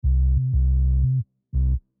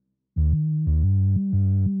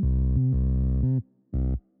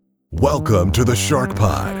Welcome to the Shark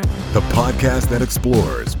Pod, the podcast that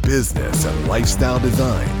explores business and lifestyle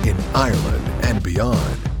design in Ireland and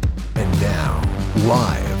beyond. And now,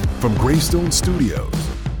 live from Greystone Studios,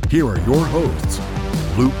 here are your hosts,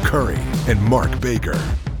 Luke Curry and Mark Baker.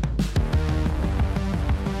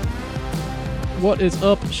 What is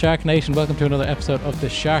up, Shark Nation? Welcome to another episode of the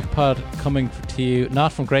Shark Pod, coming to you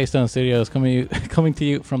not from Greystone Studios, coming to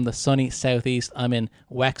you from the sunny southeast. I'm in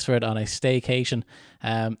Wexford on a staycation.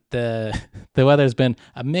 The weather's been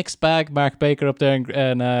a mixed bag. Mark Baker up there in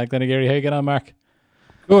Glenageary. How you getting on, Mark?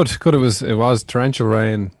 Good. It was torrential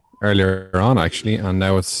rain earlier on, actually, and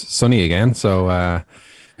now it's sunny again. So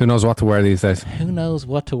who knows what to wear these days? We've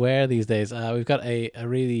got a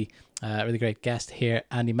really great guest here,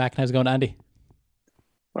 Andy Mack. How's it going, Andy?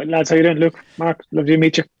 Right, lads, how you doing? Luke, Mark, lovely to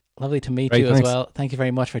meet you. Lovely to meet Great, you thanks. as well. Thank you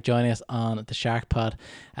very much for joining us on the Shark Pod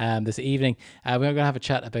this evening. We're going to have a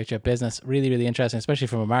chat about your business. Really, really interesting, especially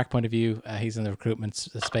from a Mark point of view. He's in the recruitment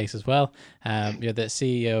space as well. You're the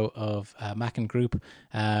CEO of Mackin Group.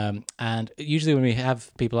 And usually when we have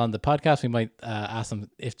people on the podcast, we might ask them,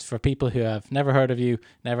 if for people who have never heard of you,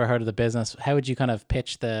 never heard of the business, how would you kind of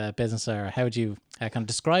pitch the business, or how would you kind of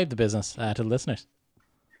describe the business to the listeners?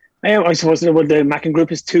 I suppose the Mackin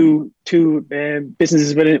Group is two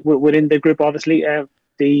businesses within the group. Obviously,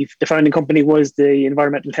 the founding company was the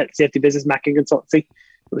environmental health safety business Mackin Consultancy. It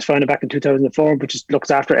was founded back in 2004, which just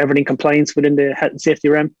looks after everything compliance within the health and safety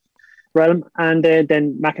realm. And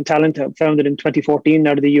then Mackin Talent, founded in 2014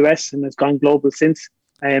 out of the US, and has gone global since.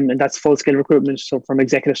 And that's full scale recruitment, so from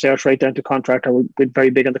executive search right down to contractor. We're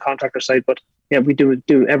very big on the contractor side, but yeah, we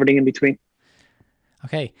do everything in between.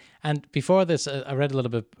 Okay, and before this, I read a little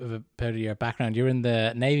bit about your background. You were in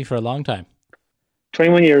the Navy for a long time.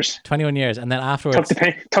 21 years. 21 years, and then afterwards...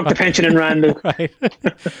 Took the pension and ran, Luke. Right.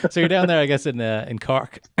 So you're down there, I guess, in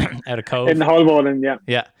Cork, out of Cove. In the Hull Bowling, yeah.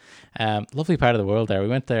 Yeah. Lovely part of the world there. We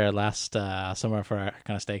went there last summer for our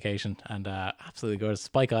kind of staycation, and absolutely gorgeous.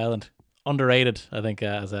 Spike Island. Underrated, I think,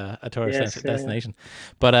 as a tourist destination. Yeah.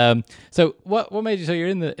 But so what made you? So you're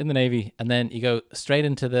in the Navy, and then you go straight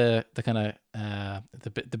into the kind of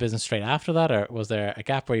the business straight after that, or was there a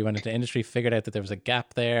gap where you went into industry, figured out that there was a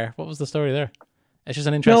gap there? What was the story there? It's just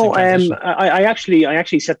an interesting transition. I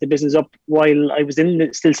actually set the business up while I was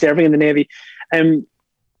still serving in the Navy.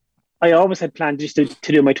 I always had planned just to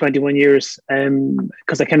do my 21 years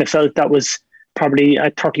because I kind of felt that was probably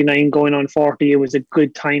at 39 going on 40, it was a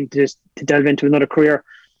good time to delve into another career.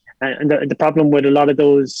 And the problem with a lot of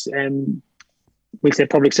those, we'll say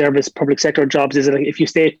public sector jobs, is that if you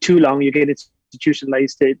stay too long, you get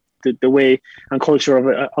institutionalized the way and culture of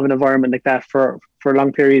an environment like that for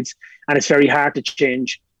long periods. And it's very hard to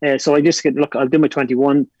change. So I just said, look, I'll do my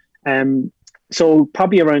 21. So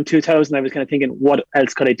probably around 2000, I was kind of thinking, what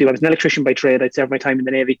else could I do? I was an electrician by trade. I'd served my time in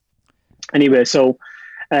the Navy. Anyway, so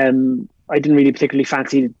I didn't really particularly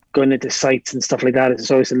fancy going into sites and stuff like that.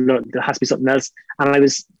 So I said, look, there has to be something else. And I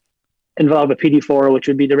was involved with PD4, which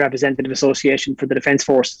would be the representative association for the Defence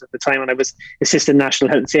Forces at the time, and I was Assistant National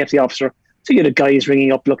Health and Safety Officer. So you had guys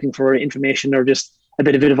ringing up looking for information or just a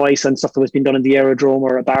bit of advice on stuff that was being done in the aerodrome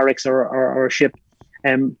or a barracks or a ship.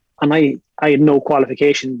 And I had no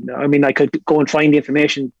qualification. I mean, I could go and find the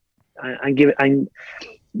information and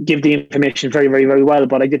give the information very, very, very well,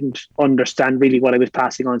 but I didn't understand really what I was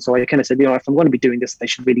passing on. So I kind of said, if I'm going to be doing this, I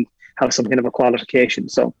should really have some kind of a qualification.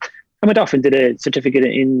 So I went off and did a certificate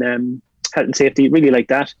in health and safety, really like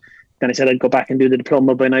that. Then I said I'd go back and do the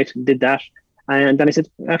diploma by night, and did that. And then I said,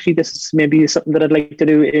 actually, this is maybe something that I'd like to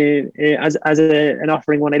do as an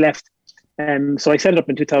offering when I left. So I set it up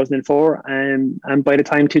in 2004, and by the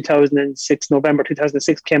time November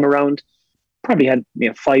 2006 came around, probably had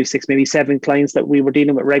 5, 6, maybe 7 clients that we were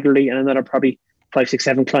dealing with regularly, and another probably 5, 6,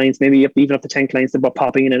 7 clients, maybe even up to 10 clients that were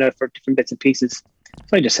popping in and out for different bits and pieces.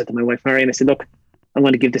 So I just said to my wife Mary, and I said, look, I'm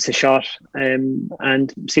going to give this a shot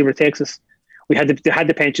and see where it takes us. We had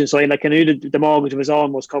the pension, so I knew the mortgage was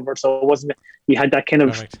almost covered, so it wasn't. You had that kind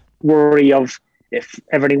of worry of if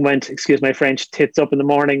everything went, excuse my French, tits up in the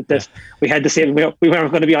morning, that we had to say we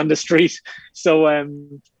weren't going to be on the street. So.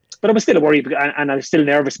 But I was still worried, and I was still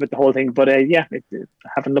nervous about the whole thing. But I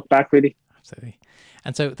haven't looked back really. Absolutely.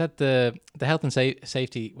 And so that the health and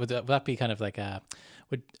safety, would that be kind of like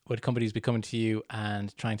would companies be coming to you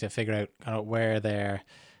and trying to figure out kind of where they're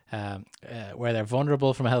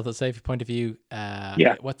vulnerable from a health and safety point of view?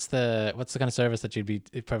 What's the kind of service that you'd be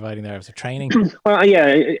providing there? Is it training? We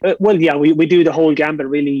do the whole gambit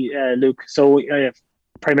really, Luke. So.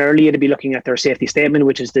 Primarily, it'd be looking at their safety statement,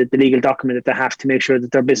 which is the legal document that they have to make sure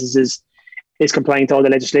that their business is compliant to all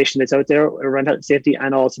the legislation that's out there around health and safety,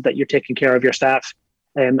 and also that you're taking care of your staff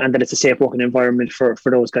and that it's a safe working environment for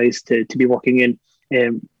those guys to be working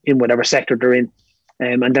in whatever sector they're in.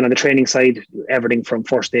 And then on the training side, everything from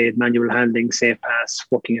first aid, manual handling, safe pass,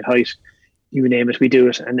 working at height, you name it, we do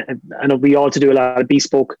it. And we also do a lot of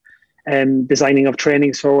bespoke designing of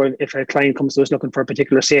trainings. So if a client comes to us looking for a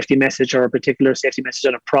particular safety message or a particular safety message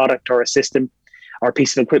on a product or a system or a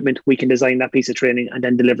piece of equipment, we can design that piece of training and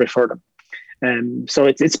then deliver it for them. So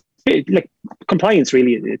it's like compliance,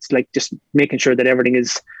 really. It's like just making sure that everything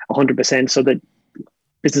is 100% so that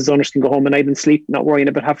business owners can go home at night and sleep, not worrying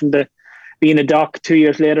about having to be in a dock 2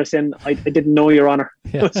 years later saying, I didn't know, Your Honor.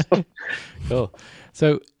 Yeah. Cool.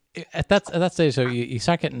 So at that stage, so you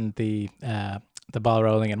start getting the ball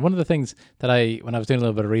rolling. And one of the things that when I was doing a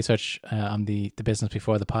little bit of research on the business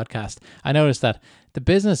before the podcast, I noticed that the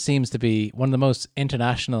business seems to be one of the most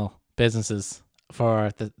international businesses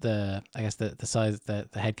for the I guess the size, the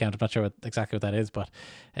headcount. I'm not sure exactly what that is, but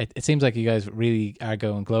it seems like you guys really are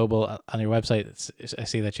going global. On your website, I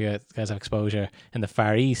see that you guys have exposure in the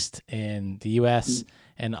Far East, in the US,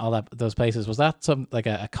 and all those places. Was that some like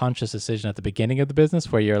a conscious decision at the beginning of the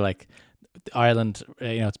business where you're like, Ireland,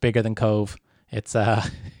 it's bigger than Cove? It's what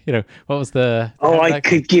was the? I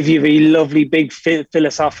could give you a lovely big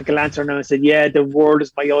philosophical answer now. I said, yeah, the world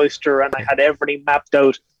is my oyster, and I had everything mapped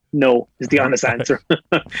out. No, is the honest answer.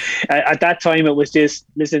 At that time, it was just,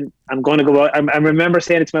 listen, I'm going to go out. I remember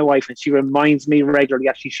saying it to my wife, and she reminds me regularly.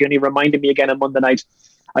 Actually, she only reminded me again on Monday night.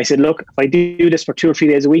 I said, look, if I do this for 2 or 3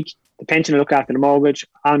 days a week, the pension will look after the mortgage.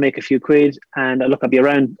 I'll make a few quid, and I'll be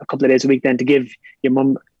around a couple of days a week then to give your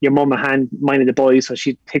mum a hand minding the boys, so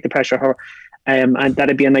she'd take the pressure off her. And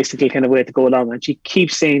that'd be a nice little kind of way to go along. And she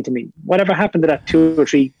keeps saying to me, whatever happened to that 2 or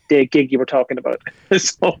 3 day gig you were talking about?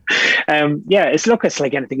 So, it's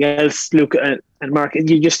like anything else, Luke and Mark.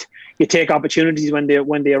 You take opportunities when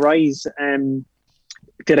they arise.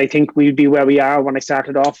 Did I think we'd be where we are when I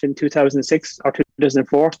started off in 2006 or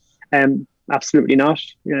 2004? Absolutely not.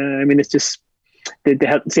 It's just the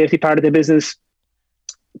health and safety part of the business.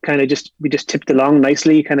 We just tipped along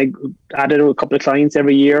nicely. Kind of added a couple of clients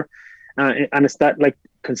every year. And it's that like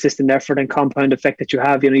consistent effort and compound effect that you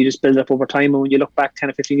have, you just build up over time. And when you look back 10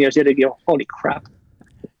 or 15 years later, you go, holy crap,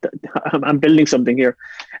 I'm building something here.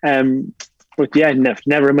 But yeah,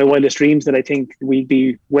 never in my wildest dreams did I think we'd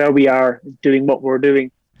be where we are doing what we're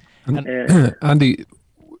doing. Andy,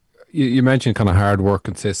 you mentioned kind of hard work,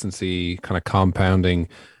 consistency, kind of compounding.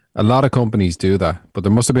 A lot of companies do that, but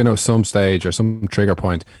there must have been some stage or some trigger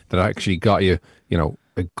point that actually got you,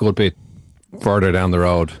 a good bit further down the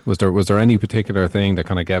road. Was there any particular thing that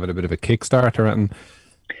kind of gave it a bit of a kickstart or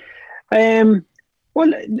anything?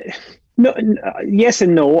 Well, no, yes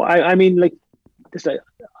and no. I'm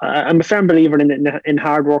a firm believer in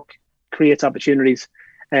hard work creates opportunities,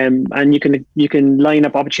 and you can line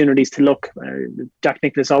up opportunities to look. Jack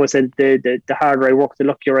Nicklaus always said, the harder I work, the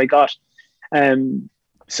luckier I got.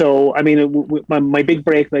 So my big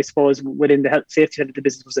break, I suppose, within the health safety side of the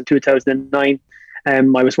business was in 2009. I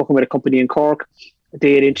was working with a company in Cork.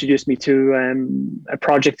 They had introduced me to a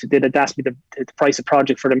project. They had asked me to price a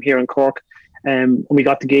project for them here in Cork. And we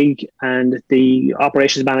got the gig, and the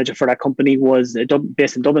operations manager for that company was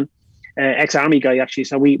based in Dublin, ex-army guy actually.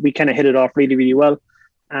 So we kind of hit it off really, really well.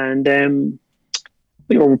 And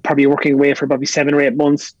we were probably working away for probably 7 or 8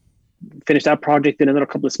 months. Finished that project, then another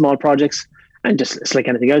couple of small projects, and just it's like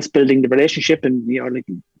anything else, building the relationship and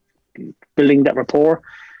building that rapport.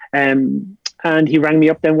 And he rang me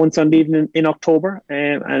up then one Sunday evening in October,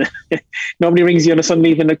 and nobody rings you on a Sunday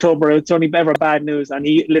evening in October. It's only ever bad news. And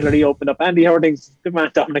he literally opened up, Andy, how are things? Good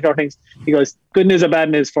man, Dominic, how are things? He goes, good news or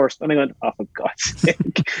bad news first? And I went, oh, for God's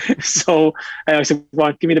sake. So I said,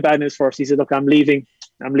 well, give me the bad news first. He said, look, I'm leaving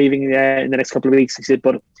in the next couple of weeks. He said,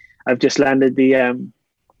 but I've just landed the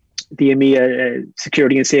EMEA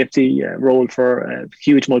security and safety role for a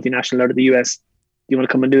huge multinational out of the US. You want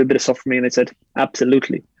to come and do a bit of stuff for me? And I said,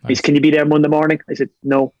 absolutely. Nice. He said, can you be there Monday morning? I said,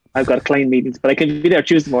 no, I've got client meetings, but I can be there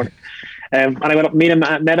Tuesday morning. And I went up,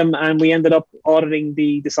 met him, and we ended up auditing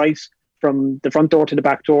the site from the front door to the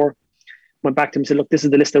back door. Went back to him and said, look, this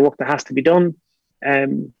is the list of work that has to be done.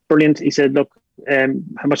 Brilliant. He said, look,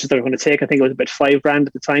 how much is that going to take? I think it was about $5,000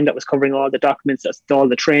 at the time. That was covering all the documents, that's all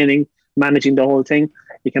the training, managing the whole thing.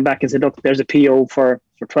 He came back and said, look, there's a PO for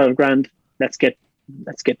 $12,000. Let's get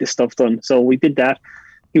this stuff done. So we did that.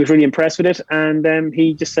 He was really impressed with it, and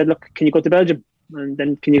he just said, look, can you go to Belgium, and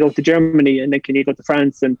then can you go to Germany, and then can you go to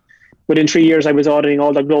France? And within 3 years I was auditing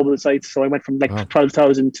all the global sites, so I went from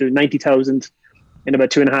 12,000 to 90,000 in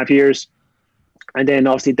about 2.5 years. And then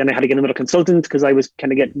obviously I had to get another consultant because I was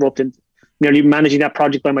kind of getting roped in nearly managing that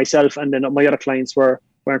project by myself, and then my other clients weren't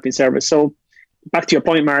being serviced. So back to your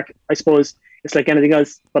point, Mark, I suppose It's like anything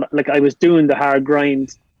else. But like I was doing the hard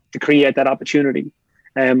grind to create that opportunity.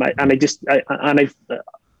 I've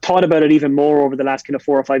thought about it even more over the last kind of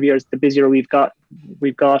 4 or 5 years. The busier we've got,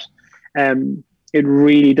 it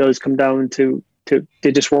really does come down to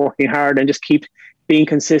just working hard and just keep being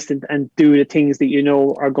consistent and do the things that you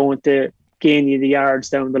know are going to gain you the yards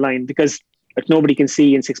down the line. Because like nobody can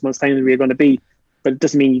see in 6 months' time where you're going to be, but it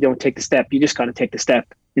doesn't mean you don't take the step. You just got to take the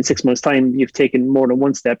step. In 6 months' time, you've taken more than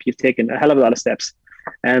one step. You've taken a hell of a lot of steps.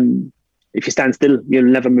 If you stand still, you'll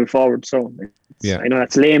never move forward. So I know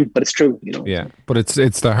that's lame, but it's true. You know. Yeah, but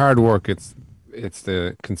it's the hard work. It's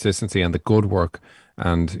the consistency and the good work,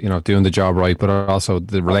 and you know, doing the job right, but also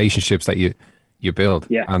the relationships that you build.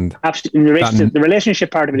 Yeah, and absolutely. The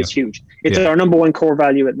relationship part of it is huge. It's our number one core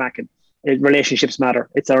value at Mackin. Relationships matter.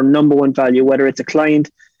 It's our number one value, whether it's a client,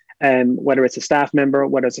 whether it's a staff member,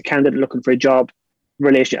 whether it's a candidate looking for a job.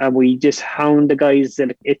 And we just hound the guys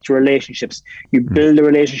that it's relationships. You build a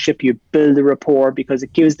relationship, you build a rapport, because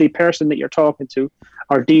it gives the person that you're talking to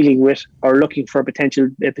or dealing with or looking for a potential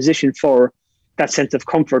position for that sense of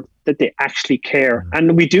comfort that they actually care.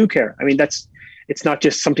 And we do care. I mean, it's not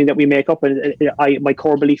just something that we make up. And my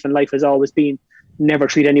core belief in life has always been never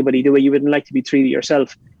treat anybody the way you wouldn't like to be treated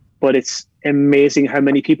yourself. But it's amazing how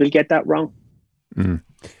many people get that wrong.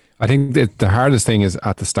 I think that the hardest thing is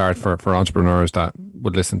at the start for entrepreneurs that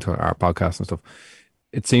would listen to our podcast and stuff.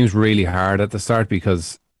 It seems really hard at the start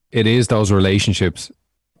because it is those relationships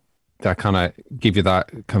that kind of give you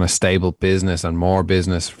that kind of stable business and more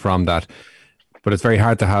business from that. But it's very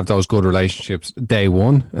hard to have those good relationships day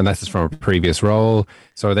one, unless it's from a previous role.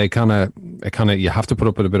 So they you have to put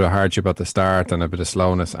up with a bit of hardship at the start and a bit of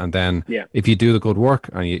slowness. And then if you do the good work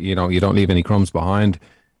and you don't leave any crumbs behind,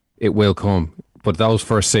 it will come. But those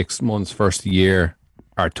first 6 months, first year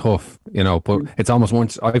are tough, you know, but it's almost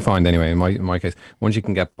once, I find anyway, in my case, once you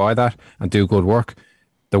can get by that and do good work,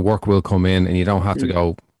 the work will come in and you don't have to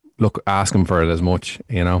go asking for it as much,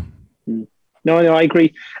 you know. No, I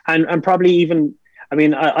agree. And probably even, I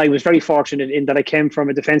mean, I was very fortunate in that I came from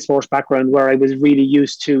a defence force background where I was really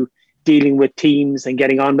used to dealing with teams and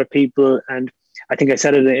getting on with people. And I think I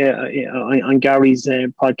said it on Gary's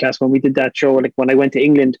podcast when we did that show, like when I went to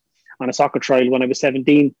England on a soccer trial when I was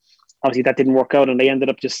 17. Obviously that didn't work out and I ended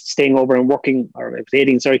up just staying over and working, or I was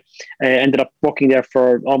 18, ended up working there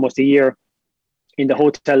for almost a year in the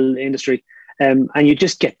hotel industry. And you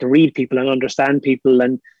just get to read people and understand people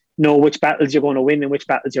and know which battles you're going to win and which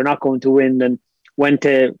battles you're not going to win, and when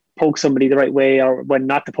to poke somebody the right way or when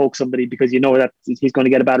not to poke somebody because you know that he's going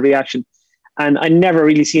to get a bad reaction. And I never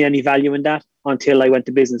really seen any value in that until I went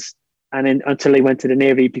to business and then until I went to the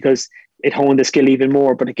Navy, because it honed the skill even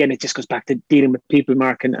more. But again, it just goes back to dealing with people,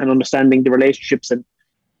 Mark, and understanding the relationships. And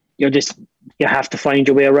you have to find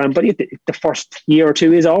your way around. But the first year or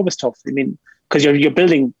two is always tough. I mean, because you're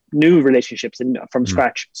building new relationships from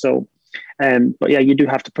scratch. So, but yeah, you do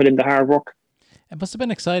have to put in the hard work. It must have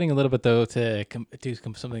been exciting a little bit though to do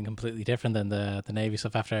something completely different than the Navy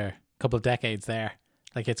stuff after a couple of decades there.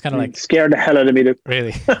 Like it's kind of like scared the hell out of me, dude.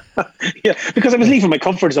 Really? Yeah, because I was leaving my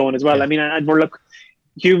comfort zone as well. Yeah. I mean, we're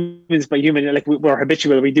humans by human, like we're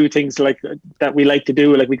habitual. We do things like that we like to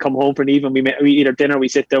do. Like we come home for an evening, we eat our dinner, we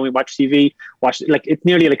sit down, we watch TV. Like it's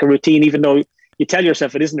nearly like a routine, even though you tell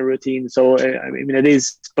yourself it isn't a routine. So I mean, it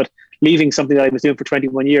is. But leaving something that I was doing for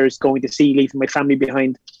 21 years, going to sea, leaving my family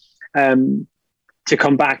behind, to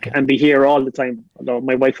come back and be here all the time. Although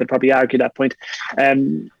my wife would probably argue that point.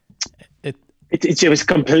 It was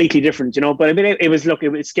completely different, you know. But I mean,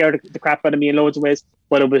 it scared the crap out of me in loads of ways,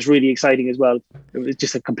 but it was really exciting as well. It was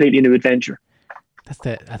just a completely new adventure.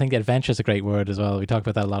 I think adventure is a great word as well. We talk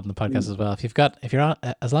about that a lot in the podcast as well. If you're on,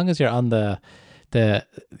 as long as you're on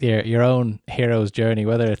your own hero's journey,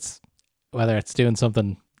 whether it's doing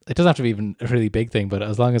something, it doesn't have to be even a really big thing, but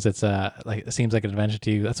as long as it's like it seems like an adventure to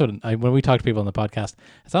you, that's what when we talk to people on the podcast,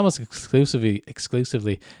 it's almost exclusively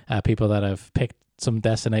people that have picked some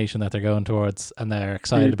destination that they're going towards and they're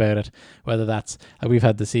excited about it. Whether that's we've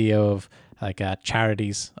had the CEO of like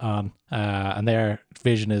charities on, and their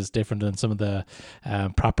vision is different than some of the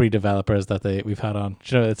property developers that we've had on.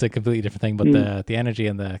 You know, it's a completely different thing, but the energy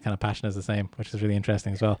and the kind of passion is the same, which is really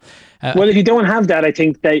interesting as well. Well, if you don't have that, I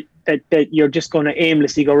think that you're just going to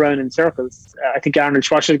aimlessly go around in circles. I think Arnold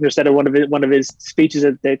Schwarzenegger said in one of his speeches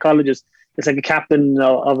at the colleges, it's like a captain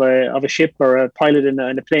of a ship or a pilot in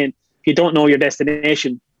a plane. If you don't know your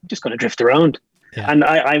destination, you're just going to drift around. Yeah. And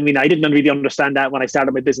I mean, I didn't really understand that when I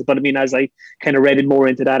started my business, but I mean, as I kind of read more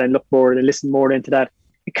into that and looked more and listened more into that,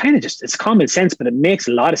 it kind of it's common sense, but it makes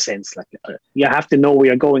a lot of sense. Like you have to know where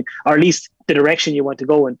you're going, or at least the direction you want to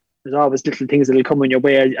go in. There's always little things that'll come in your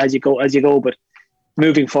way as you go. But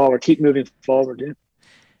moving forward, keep moving forward. Yeah.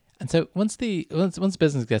 And so once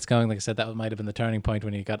business gets going, like I said, that might have been the turning point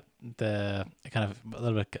when you got the kind of a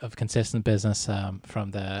little bit of consistent business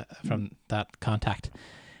from that contact.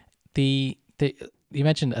 You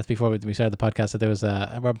mentioned before we started the podcast that there was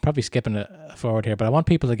we're probably skipping it forward here, but I want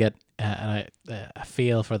people to get a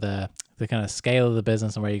feel for the kind of scale of the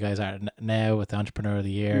business and where you guys are now with the Entrepreneur of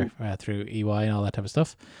the Year through EY and all that type of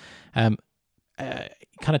stuff.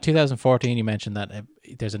 Kind of 2014, you mentioned that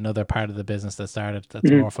there's another part of the business that started that's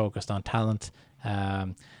more focused on talent,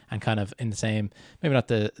 and kind of in the same, maybe not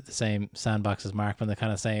the same sandbox as Mark, but in the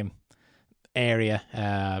kind of same area,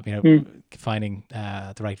 finding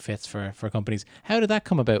the right fits for companies. How did that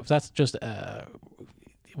come about? That's just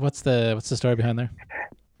what's the story behind there?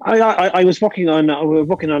 I was working on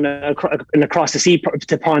an across the sea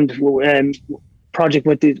to pond project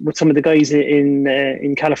with some of the guys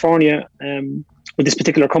in California with this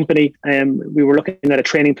particular company. We were looking at a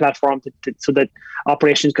training platform so that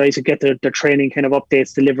operations guys could get their training kind of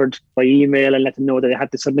updates delivered by email and let them know that they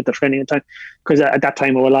had to submit the training in time. Because at that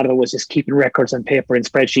time, a lot of it was just keeping records on paper and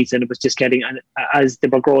spreadsheets, and it was just getting, and as they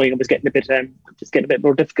were growing, it was getting a bit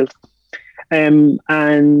more difficult.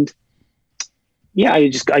 And yeah, I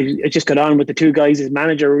just got on with the two guys, his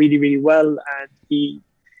manager, really, really well, and we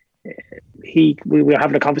were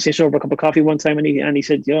having a conversation over a cup of coffee one time, and he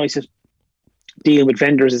said, I said, dealing with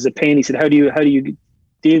vendors is a pain. He said, how do you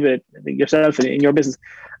deal with it yourself in your business?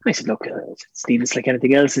 And I said, look, Steve, it's like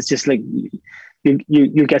anything else. It's just like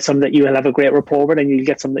you get some that you will have a great rapport with, and you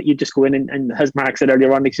get some that you just go in and as Mark said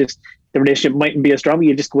earlier on, it's just the relationship mightn't be as strong.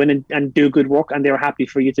 You just go in and do good work, and they're happy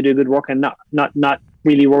for you to do good work and not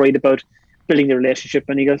really worried about building the relationship.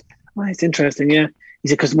 And he goes, oh, it's interesting, yeah. He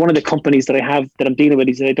said, because one of the companies that I'm dealing with,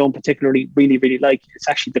 he said, I don't particularly really like, it's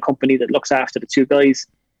actually the company that looks after the two guys.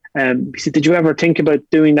 He said, did you ever think about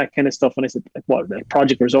doing that kind of stuff? And I said, like what, like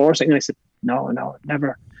project resourcing? And I said, no,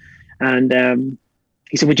 never. And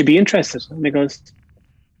he said, would you be interested? And he goes,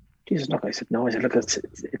 Jesus, look. I said, no. I said, look,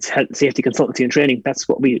 it's health and safety consultancy and training. That's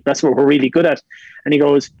what we're really good at. And he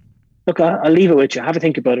goes, look, I'll leave it with you. Have a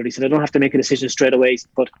think about it. He said, I don't have to make a decision straight away,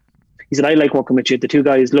 but he said, I like working with you. The two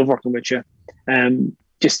guys love working with you.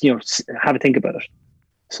 Just, have a think about it.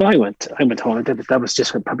 So I went home. That was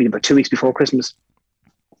just probably about 2 weeks before Christmas.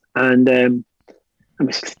 And I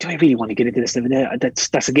was like, do I really want to get into this?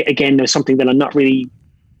 That's again, there's something that I'm not really,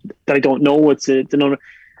 that I don't know. It's the number.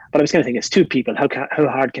 But I was kind of thinking, it's two people. How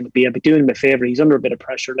hard can it be? I'd be doing him a favor. He's under a bit of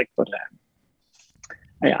pressure.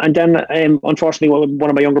 And then, unfortunately, one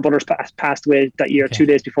of my younger brothers passed away that year, 2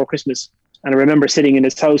 days before Christmas. And I remember sitting in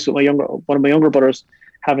his house with one of my younger brothers,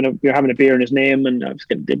 we were having a beer in his name, and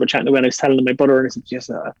they were chatting away, and I was telling him my brother, and I said, yes,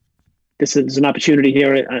 this is an opportunity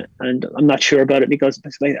here, and I'm not sure about it. And he goes,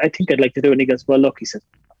 I think I'd like to do it. And he goes, well, look, he said,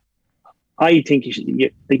 I think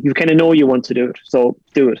you kind of know you want to do it, so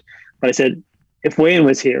do it. But I said, if Wayne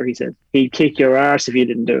was here, he said, he'd kick your arse if you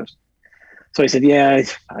didn't do it. So I said, yeah,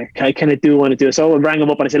 I kind of do want to do it. So I rang him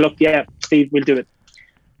up and I said, look, yeah, Steve, we'll do it.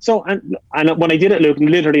 So, and when I did it, Luke,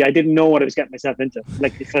 literally, I didn't know what I was getting myself into.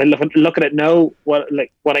 Like, if I look at it now, what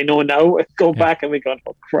I know now, go back and we go,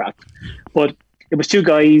 oh, crap. But it was two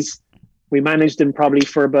guys. We managed them probably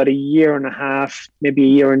for about a year and a half, maybe a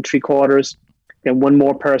year and 3/4. Then one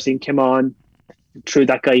more person came on through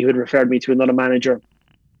that guy who had referred me to another manager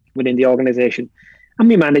within the organization. And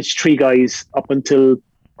we managed 3 guys up until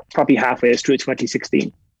probably halfway through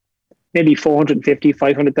 2016. Maybe $450,000,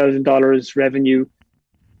 $500,000 revenue,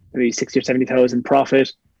 maybe 60 or 70,000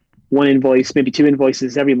 profit, 1 invoice, maybe 2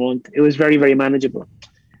 invoices every month. It was very, very manageable.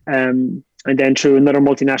 And then through another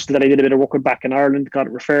multinational that I did a bit of work with back in Ireland, got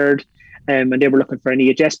it referred, and they were looking for an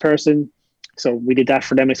EHS person. So we did that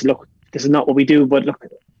for them. I said, look, this is not what we do, but look,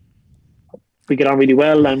 we get on really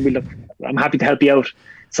well, and I'm happy to help you out,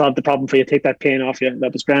 solve the problem for you, take that pain off you.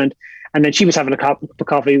 That was grand. And then she was having a cup of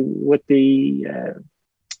coffee with the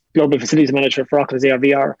global facilities manager for Oculus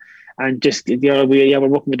AR/VR, and just we're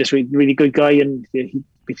working with this really good guy, and he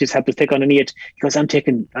just helped us take on an EHS. He goes, I'm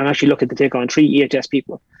actually looking to take on 3 EHS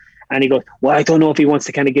people, and he goes, well, I don't know if he wants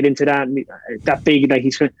to kind of get into that and that big. Like,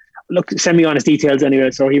 he's going, look, send me on his details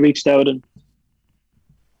anyway. So he reached out, and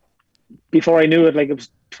before I knew it, like, it was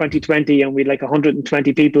 2020, and we had like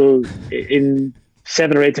 120 people in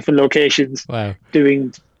 7 or 8 different locations. Wow.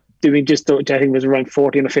 doing just, I think it was around $14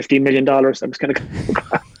 or $15 million. I was kind of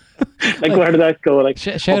like, where did that go? Like,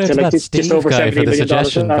 shout out to that Steve just over guy for the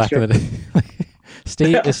suggestion back in the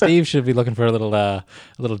day. Steve should be looking for a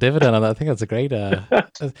little dividend on that. I think that's a great.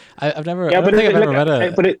 I've never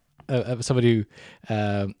met somebody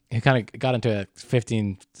who kind of got into a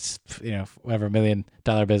 $15 million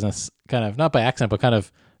business, kind of not by accident, but kind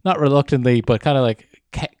of not reluctantly, but kind of like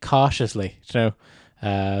cautiously, you know.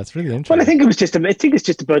 It's really interesting. Well, I think it's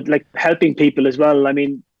just about like helping people as well. I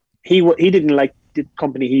mean, he didn't like the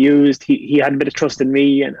company he used. He had a bit of trust in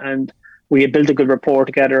me, and we had built a good rapport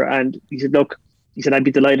together. And he said, "Look," he said, "I'd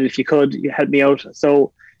be delighted if you help me out."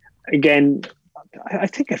 So again, I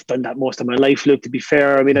think I've done that most of my life, Luke, to be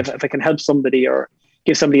fair. I mean, if I can help somebody or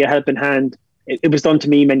give somebody a helping hand, it was done to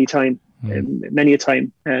me many a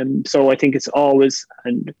time. So I think it's always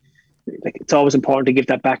important to give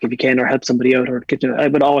that back if you can, or help somebody out, or I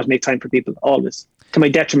would always make time for people, always, to my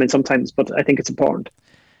detriment sometimes, but I think it's important.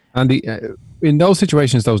 Andy, in those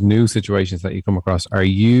situations, those new situations that you come across, are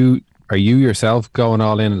you yourself going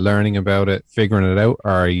all in and learning about it, figuring it out,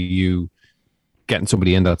 or are you getting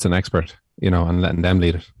somebody in that's an expert, and letting them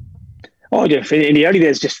lead it? Oh, yeah. In the early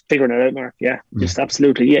days, just figuring it out, Mark. Yeah, just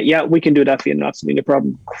absolutely. Yeah, we can do that for you. Absolutely no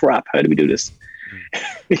problem. Crap, how do we do this?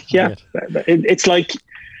 Yeah, it's like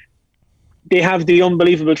they have the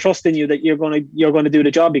unbelievable trust in you that you're going to do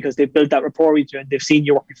the job, because they've built that rapport with you and they've seen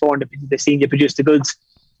you work before and they've seen you produce the goods.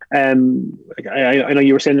 I know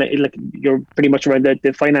you were saying like you're pretty much around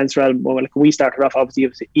the finance realm. Well, like we started off, obviously it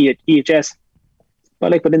was EHS,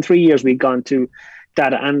 but like within 3 years we'd gone to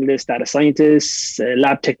data analysts, data scientists,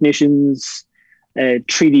 lab technicians,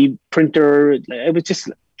 3D printer. It was just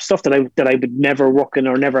stuff that I would never work in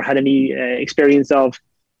or never had any experience of.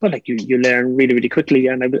 But like you learn really, really quickly.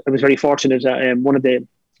 And I was very fortunate. One of the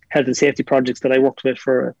health and safety projects that I worked with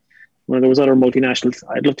for one of those other multinationals,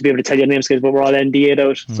 I'd love to be able to tell you names, but we're all NDA'd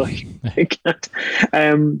out, so I can't.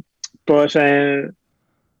 But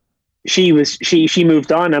she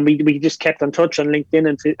moved on, and we just kept in touch on LinkedIn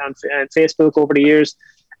and Facebook over the years.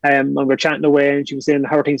 And we were chatting away, and she was saying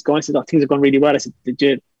how are things going. I said, "Oh, things are going really well." I said,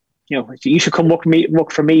 you should come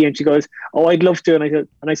work for me. And she goes, "Oh, I'd love to." And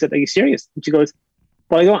I said, "Are you serious?" And she goes,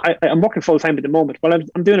 "Well, I'm working full time at the moment. Well,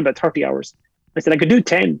 I'm doing about 30 hours." I said, "I could do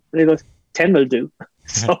 10. And he goes, 10 will do."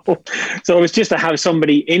 So it was just to have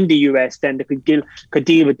somebody in the US then that could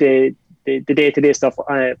deal with the day-to-day stuff,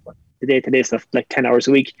 like 10 hours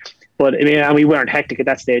a week. But I mean, and we weren't hectic at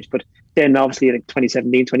that stage. But then obviously like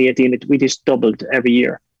 2017, 2018, we just doubled every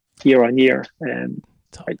year on year. I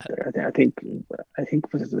think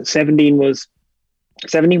 17 was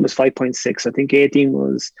 5.6. I think 18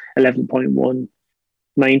 was 11.1.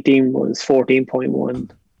 19 was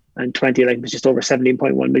 14.1, and 20 was just over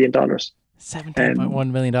 $17.1 million.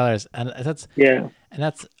 $17.1 million, and that's and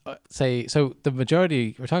that's so the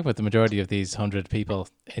majority. We're talking about the majority of these 100 people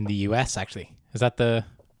in the US. Actually, would that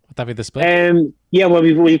be the split? Well,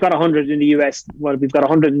 we've got 100 in the US. Well, we've got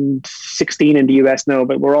 116 in the US now,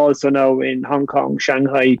 but we're also now in Hong Kong,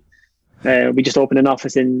 Shanghai. We just opened an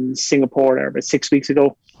office in Singapore there about 6 weeks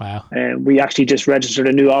ago. Wow. We actually just registered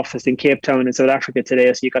a new office in Cape Town in South Africa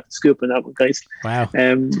today, so you got the scoop on that one, guys. Wow.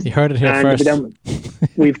 You heard it here first.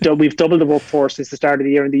 We've doubled the workforce since the start of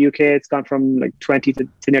the year in the UK. It's gone from like 20 to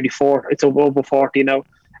nearly 4. It's over 40 now,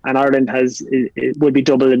 and Ireland will be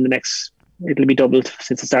doubled it'll be doubled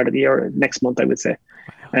since the start of the year next month, I would say.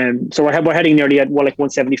 So we're heading nearly at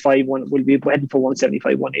 175. We'll be heading for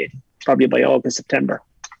 175, 180 probably by August, September.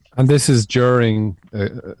 And this is during,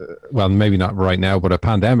 well, maybe not right now, but a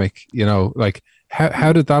pandemic. Like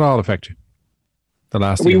how did that all affect you? The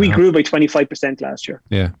last we grew by 25% last year.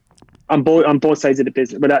 Yeah, on both sides of the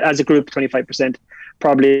business, but as a group, 25%.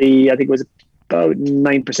 Probably, I think it was about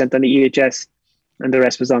 9% on the EHS, and the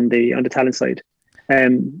rest was on the talent side.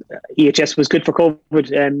 EHS was good for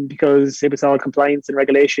COVID because it was all compliance and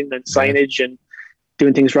regulation and signage and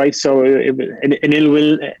doing things right. So it was an ill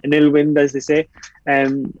wind, as they say.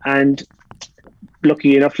 And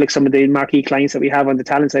lucky enough, like some of the marquee clients that we have on the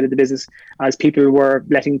talent side of the business, as people were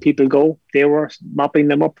letting people go, they were mopping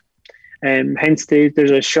them up. Hence,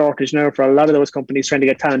 there's a shortage now for a lot of those companies trying to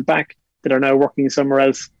get talent back that are now working somewhere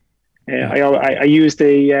else. I use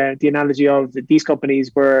the analogy of these companies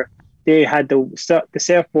where they had the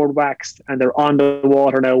surfboard waxed and they're on the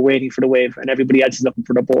water now waiting for the wave, and everybody else is looking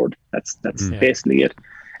for the board. That's basically it.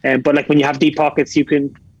 But like when you have deep pockets, you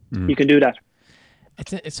can do that.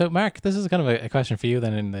 So Mark, this is kind of a question for you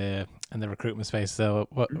then in the recruitment space. So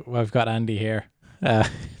we've got Andy here. As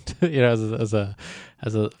a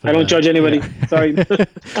I don't judge anybody. Yeah. Sorry.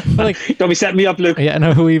 Don't be setting me up, Luke. Yeah,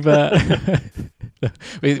 no, we've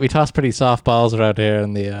we toss pretty soft balls around here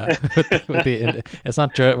in the it's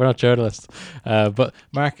not we're not journalists, but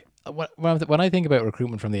Mark, when I think about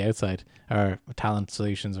recruitment from the outside, or talent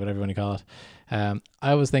solutions, whatever you want to call it,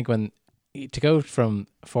 I always think to go from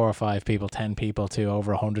 4 or 5 people, 10 people to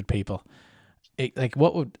over 100 people,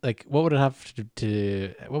 what would have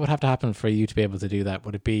to happen for you to be able to do that?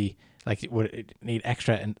 Would it be would it need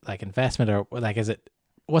extra investment, or is it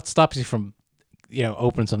what stops you from,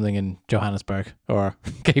 opening something in Johannesburg or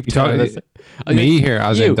Cape Town? Me here,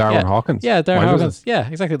 as in Darwin Hawkins. Yeah, Darwin Hawkins. Yeah,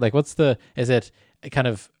 exactly. Like, is it a kind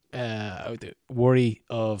of worry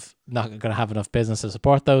of not going to have enough business to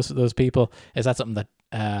support those people? Is that something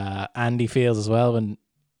that Andy feels as well when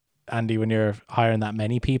you're hiring that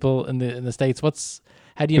many people in the States?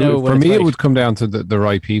 How do you know? For me, it would come down to the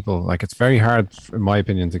right people. Like, it's very hard, in my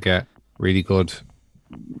opinion, to get really good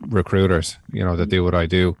recruiters, that do what I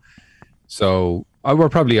do. So we're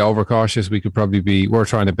probably overcautious. We're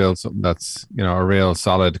trying to build something that's, a real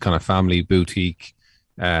solid kind of family boutique.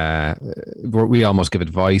 We almost give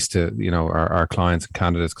advice to, our clients and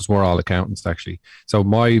candidates, because we're all accountants actually. So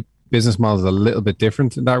my business model is a little bit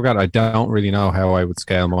different in that regard. I don't really know how I would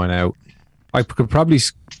scale mine out. I could probably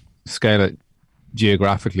scale it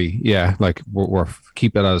geographically. Yeah. Like we're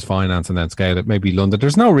keep it as finance and then scale it. Maybe London.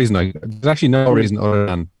 There's actually no reason other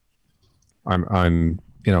than I'm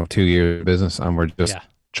 2 years in business and we're just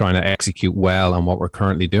trying to execute well on what we're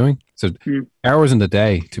currently doing. So hours in the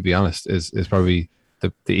day, to be honest, is probably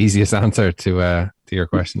the easiest answer to your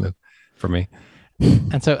question for me.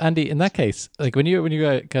 And so, Andy, in that case, like when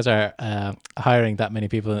you guys are hiring that many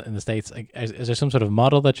people in the States, like, is there some sort of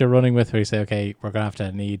model that you're running with where you say, okay, we're going to have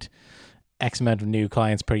to need X amount of new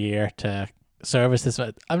clients per year to service this?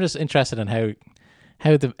 I'm just interested in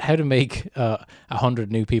how to make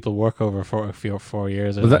 100 new people work over 4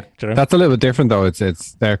 years. That's a little bit different though.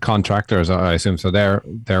 It's they're contractors, I assume. So they're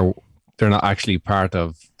not actually part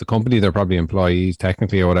of the company. They're probably employees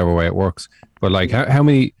technically, or whatever way it works. But like, how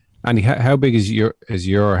many? Andy, how big is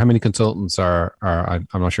your? How many consultants are I'm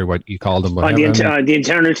not sure what you call them, but the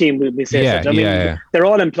internal team we say. They're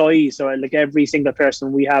all employees. So like every single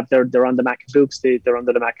person we have, they're on the Mac books. They're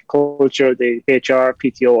under the Mac culture, the HR,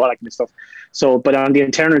 PTO, all that kind of stuff. So, but on the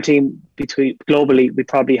internal team, globally, we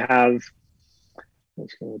probably have.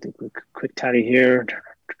 Let's go do a quick tally here.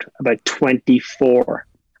 About 24,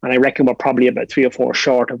 and I reckon we're probably about 3 or 4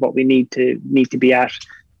 short of what we need to be at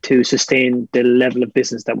to sustain the level of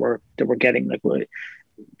business that we're getting. Like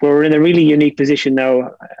we're in a really unique position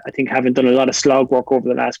now. I think, having done a lot of slog work over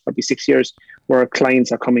the last probably 6 years, where our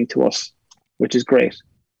clients are coming to us, which is great.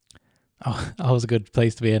 Oh, always a good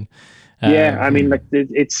place to be in. I mean, like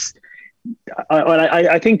it's.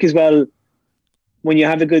 I think as well, when you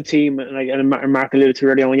have a good team, and Mark alluded to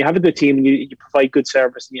earlier, when you have a good team and you provide good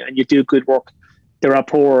service and you do good work, the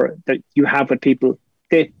rapport that you have with people.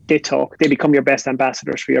 They talk. They become your best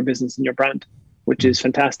ambassadors for your business and your brand, which is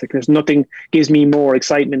fantastic. There's nothing gives me more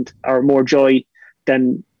excitement or more joy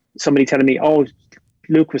than somebody telling me, "Oh,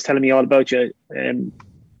 Luke was telling me all about you, and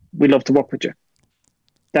we love to work with you."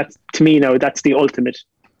 That's, to me, now that's the ultimate.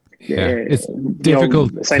 It's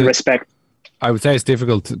difficult. Sign of respect. I would say it's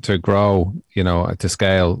difficult to grow, to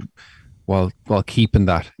scale, while keeping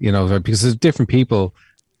that, because there's different people.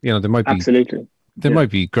 They might be absolutely. They might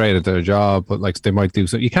be great at their job, but like they might do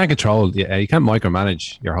so. You can't control. You can't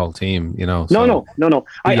micromanage your whole team. No.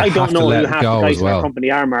 I don't know who half the guys in our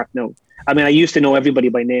company are, Mark. No, I mean I used to know everybody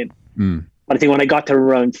by name, but I think when I got to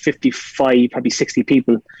around 55, probably 60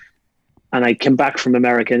 people, and I came back from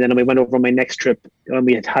America, and then we went over on my next trip, and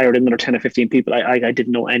we had hired another 10 or 15 people. I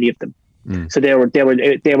didn't know any of them, so they were like,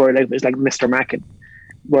 it was like Mr. Mackin.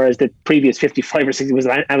 Whereas the previous 55 or 60 was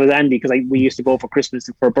Andy, because we used to go for Christmas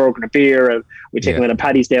for a burger and a beer, we take him on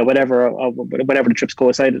Paddy's Day or whatever the trips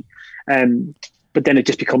coincided. But then it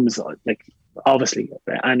just becomes like, obviously,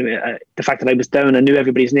 and the fact that I was down, I knew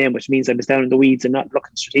everybody's name, which means I was down in the weeds and not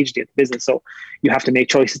looking strategically at the business. So you have to make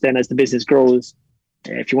choices then as the business grows.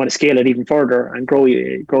 If you want to scale it even further and grow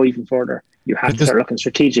even further, you have to start looking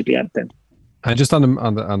strategically at it then. And just on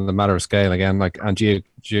the matter of scale again, like, and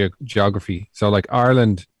geography. So like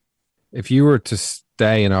Ireland, if you were to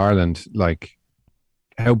stay in Ireland, like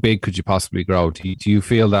how big could you possibly grow? Do you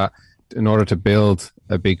feel that in order to build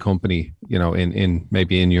a big company, in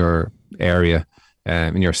maybe in your area,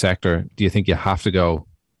 in your sector, do you think you have to go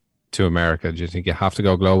to America? Do you think you have to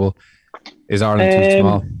go global? Is Ireland too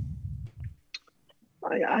small?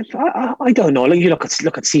 I don't know. Like, you look at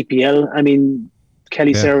CPL. I mean,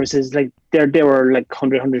 Kelly Services, like they were like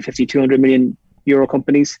 100, 150, 200 million euro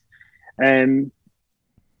companies.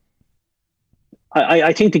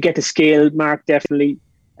 I think to get to scale, Mark, definitely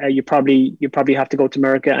you probably have to go to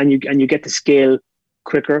America, and you get to scale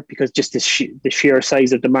quicker because just the sheer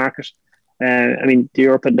size of the market. I mean,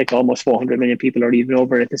 Europe had like almost 400 million people, or even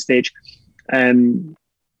over at this stage.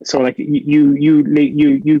 So like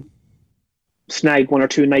you snag 1 or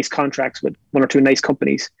 2 nice contracts with 1 or 2 nice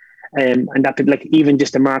companies. And that could, like, even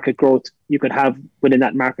just the market growth you could have within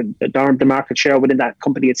that market, the market share within that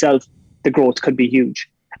company itself, the growth could be huge.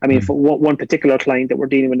 I mean, for one particular client that we're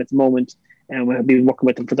dealing with at the moment, and we've been working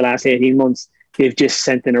with them for the last 18 months, they've just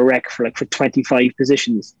sent in a rec for 25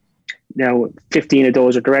 positions. Now, 15 of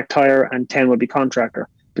those are direct hire and 10 would be contractor.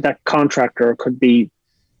 But that contractor could be,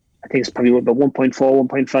 I think it's probably about 1.4,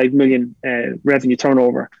 1.5 million revenue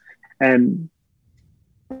turnover.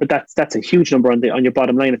 But that's a huge number on your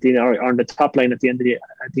bottom line or on the top line at the end of the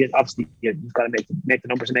day. Obviously, you've got to make the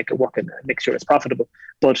numbers and make it work and make sure it's profitable.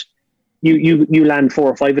 But you land 4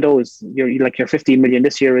 or 5 of those. Your 15 million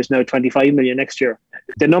this year is now 25 million next year.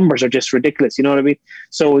 The numbers are just ridiculous. You know what I mean?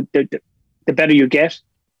 So the better you get,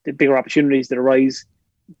 the bigger opportunities that arise,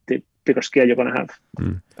 the bigger scale you're going to have.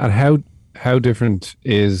 And how different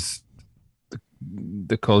is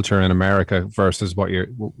the culture in America versus what you're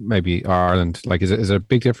maybe Ireland? Like, is there a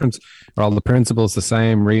big difference? Are all the principles the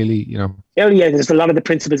same, really? You know? Yeah, there's a lot of the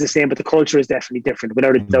principles the same, but the culture is definitely different,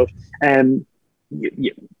 without a doubt.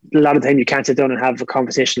 A lot of the time you can't sit down and have a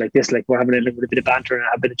conversation like this, like we're having a little bit of banter and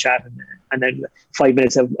have a bit of chat, and then 5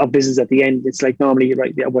 minutes of business at the end. It's like normally you're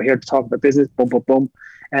right, we're here to talk about business, boom, boom, boom.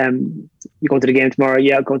 You go to the game tomorrow,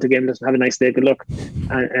 go to the game, listen, have a nice day, good luck,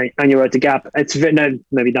 and you're at the gap. It's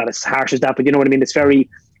maybe not as harsh as that, but you know what I mean.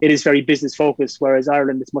 It is very business focused, whereas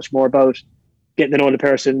Ireland it's much more about getting to know the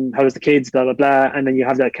person, how's the kids, blah blah blah, and then you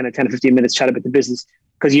have that kind of 10 or 15 minutes chat about the business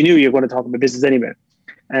because you knew you were going to talk about business anyway.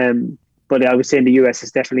 But I would say in the US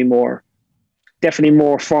it's definitely more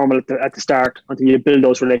formal at the start until you build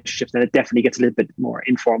those relationships, and it definitely gets a little bit more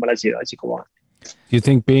informal as you go on. Do you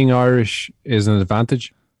think being Irish is an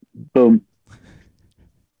advantage? Boom.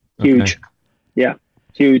 Huge. Okay. Yeah,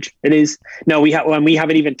 huge. It is. No, we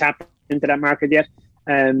haven't even tapped into that market yet.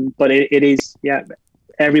 But it is,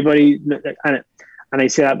 everybody, and I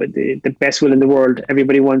say that with the best will in the world,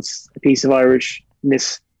 everybody wants a piece of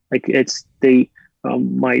Irishness. Like it's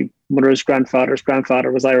my mother's grandfather's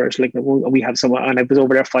grandfather was Irish. Like we have someone, and I was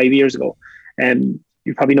over there 5 years ago, and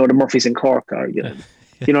you probably know the Murphys in Cork, or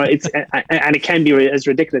it's and it can be as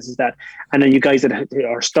ridiculous as that. And then you guys that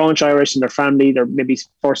are staunch Irish in their family, they're maybe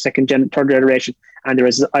first, second, third generation, and they're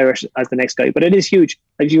as Irish as the next guy. But it is huge.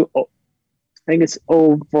 Like I think it's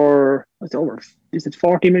over. Is it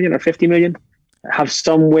 40 million or 50 million? Have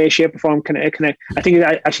some way, shape, or form connect. I think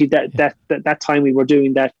actually that time we were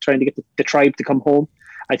doing that, trying to get the tribe to come home.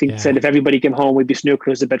 I think said if everybody came home, we'd be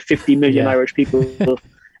snookers. About 50 million Irish people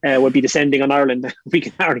would be descending on Ireland. We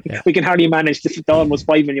can hardly manage the almost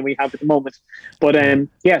 5 million we have at the moment. But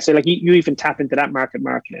so like you even tap into that market.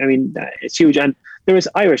 I mean, it's huge. And there is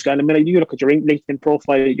Irish guys. I mean, you look at your LinkedIn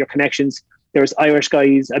profile, your connections. There's Irish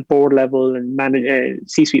guys at board level and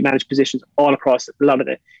C-suite managed positions all across a lot of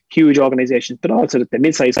the huge organizations, but also the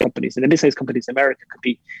mid-sized companies. And the mid-sized companies in America could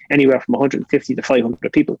be anywhere from 150 to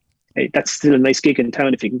 500 people. That's still a nice gig in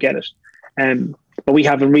town if you can get it. But we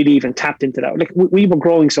haven't really even tapped into that. Like we were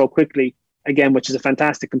growing so quickly, again, which is a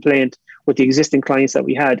fantastic complaint with the existing clients that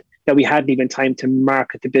we had, that we hadn't even time to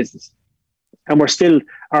market the business. And our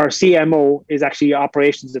CMO is actually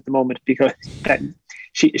operations at the moment because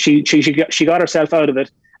she got herself out of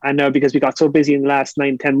it, and now because we got so busy in the last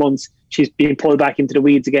 9-10 months, she's being pulled back into the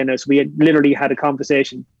weeds again now. So we had literally had a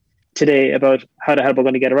conversation today about how the hell we're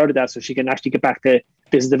going to get her out of that so she can actually get back to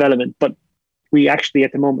business development. But we actually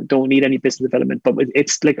at the moment don't need any business development, but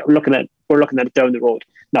it's like we're looking at it down the road,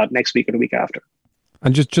 not next week or the week after.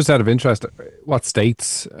 And just out of interest, what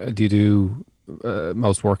states do you do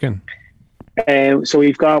most work in? So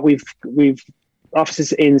we've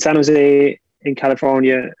offices in San Jose in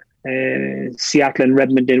California, Seattle and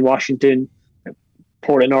Redmond in Washington,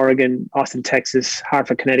 Portland, Oregon, Austin, Texas,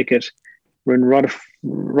 Hartford, Connecticut. We're in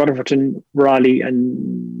Rutherford, Raleigh,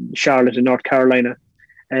 and Charlotte in North Carolina.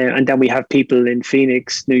 And then we have people in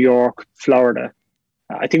Phoenix, New York, Florida.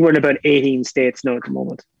 I think we're in about 18 states now at the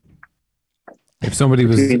moment. If somebody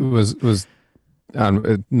was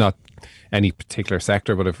not any particular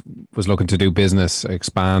sector, but if was looking to do business,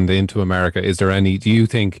 expand into America, do you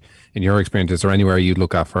think, in your experience, is there anywhere you'd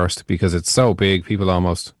look at first? Because it's so big, people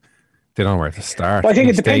they don't know where to start. Well, I think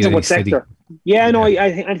it depends on what sector.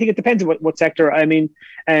 I think it depends on what sector. I mean,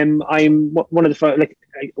 I'm one of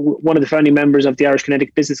the founding members of the Irish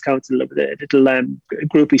Kinetic Business Council, the little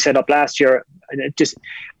group we set up last year, and it just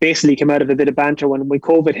basically came out of a bit of banter when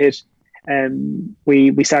COVID hit.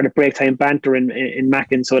 We started break time banter in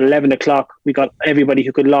Mackin. So at 11 o'clock, we got everybody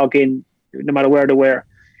who could log in, no matter where they were,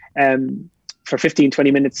 for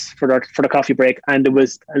 15-20 minutes for the coffee break. And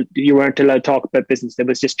you weren't allowed to talk about business. It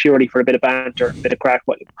was just purely for a bit of banter, a bit of crack.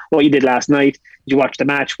 What you did last night? Did you watch the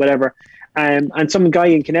match? Whatever. And some guy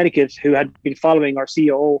in Connecticut who had been following our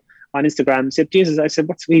COO on Instagram. Said, Jesus, I said,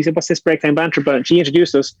 what's this break time banter about? And she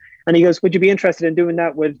introduced us, and he goes, would you be interested in doing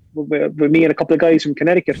that with me and a couple of guys from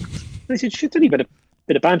Connecticut? And I said, should only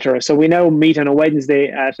bit of banter. So we now meet on a Wednesday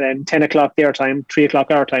at 10 o'clock their time, 3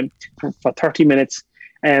 o'clock our time, for 30 minutes.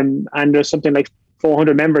 And there's something like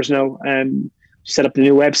 400 members now. Set up the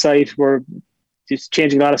new website. We're just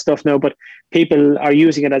changing a lot of stuff now, but people are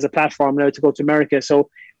using it as a platform now to go to America. So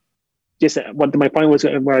just what my point was,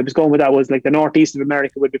 where I was going with that was like the northeast of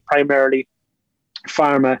America would be primarily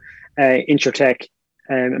pharma, insurtech,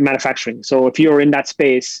 manufacturing. So if you're in that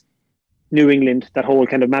space, New England, that whole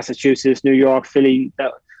kind of Massachusetts, New York, Philly,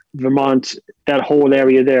 Vermont, that whole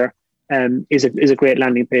area there is a great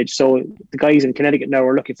landing page. So the guys in Connecticut now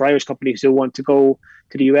are looking for Irish companies who want to go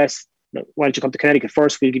to the US. Why don't you come to Connecticut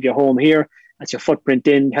first? We'll give you a home here. That's your footprint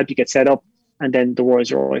in, help you get set up, and then the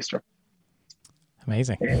world's your oyster.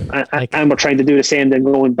 Amazing. And we're trying to do the same then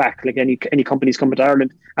going back. Like any companies coming to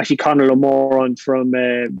Ireland. Actually, Conor O'Moran from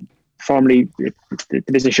formerly the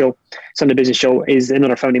business show, Sunday Business Show, is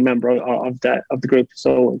another founding member of the group.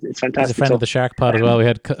 So it's fantastic. He's a friend of the Shark Pod as well. We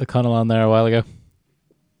had Conor on there a while ago.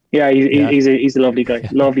 Yeah, he's a lovely guy.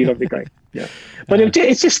 Lovely guy. Yeah. But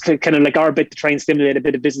it's just kind of like our bit to try and stimulate a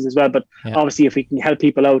bit of business as well. But obviously, if we can help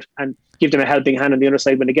people out and give them a helping hand on the other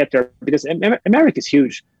side when they get there, because America's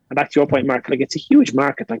huge. And back to your point, Mark, like it's a huge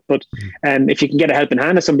market. Like, but if you can get a helping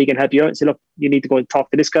hand, if somebody can help you out and say, look, you need to go and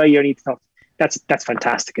talk to this guy, you need to talk. That's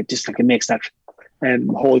fantastic. It just like it makes that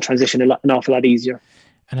whole transition an awful lot easier.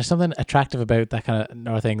 And there's something attractive about that kind of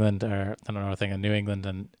North England, or not North England, New England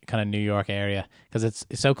and kind of New York area, because it's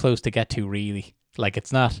so close to get to, really. Like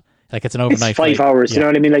it's not like it's an overnight. It's 5 hours. Yeah. You know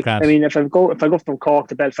what I mean? Like Grand. I mean, if I go from Cork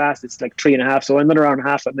to Belfast, it's like 3.5. So another hour and a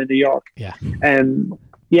half, I'm in New York. Yeah.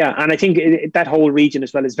 Yeah, and I think that whole region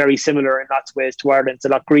as well is very similar in lots of ways to Ireland. It's a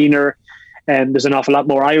lot greener, and there's an awful lot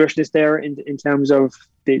more Irishness there in terms of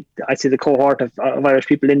I'd say the cohort of Irish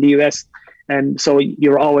people in the US. And so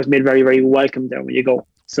you're always made very, very welcome there when you go.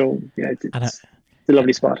 So yeah, it's a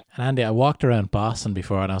lovely spot. And Andy, I walked around Boston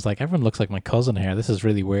before, and I was like, everyone looks like my cousin here. This is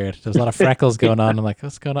really weird. There's a lot of freckles going on. I'm like,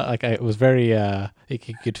 what's going on? Like, it was very,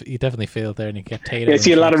 you definitely feel it there, and you get tated. Yeah, I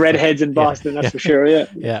see a lot of redheads in Boston, that's for sure. Yeah.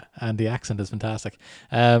 Yeah, and the accent is fantastic.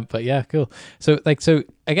 But yeah, cool. So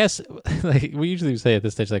I guess like we usually say at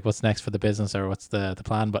this stage, like, what's next for the business or what's the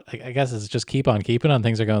plan? But I guess it's just keep on keeping on.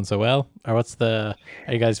 Things are going so well. Or are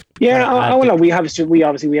you guys? Yeah, we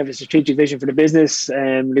obviously have a strategic vision for the business.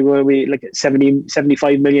 We like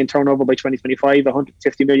 75 million turnover by 2025,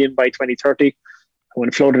 150 million by 2030. I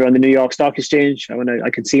want to float it on the New York Stock Exchange. I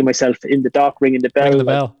can see myself in the dock ringing the bell. Ringing the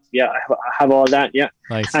bell. Yeah, I have all that. Yeah,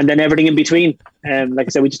 nice. And then everything in between. Like I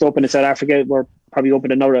said, we just opened in South Africa. We're probably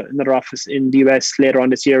open another office in the US later on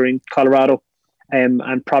this year in Colorado,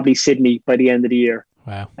 and probably Sydney by the end of the year.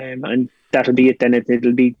 Wow. And that'll be it. Then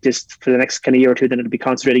it'll be just for the next kind of year or two. Then it'll be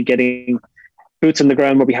concentrating getting boots on the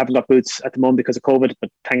ground where we haven't got boots at the moment because of COVID, but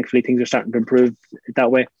thankfully things are starting to improve that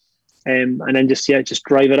way. And then just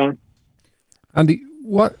drive it on. Andy,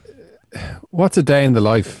 what's a day in the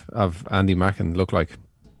life of Andy Mackin look like?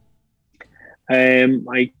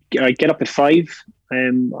 I get up at 5.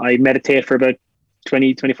 I meditate for about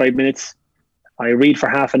 20-25 minutes. I read for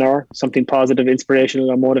half an hour, something positive, inspirational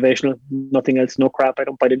or motivational, nothing else, no crap. I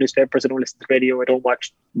don't buy the newspapers, I don't listen to the radio, I don't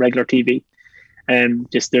watch regular TV.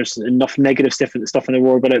 Just there's enough negative stuff in the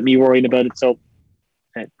world without me worrying about it, so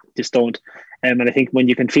just don't. And I think when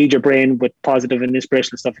you can feed your brain with positive and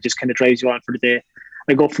inspirational stuff, it just kind of drives you on for the day.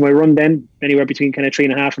 I go for my run then, anywhere between kind of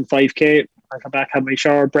 3.5 and 5K. I come back, have my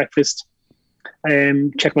shower, breakfast,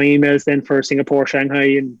 check my emails then for Singapore, Shanghai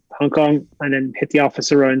and Hong Kong, and then hit the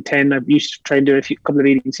office around 10. I used to try and do a couple of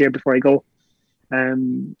meetings here before I go.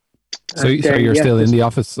 So you're still in the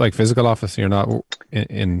office, like physical office? You're not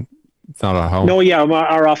in it's not at home? No, yeah,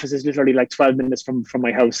 our office is literally like 12 minutes from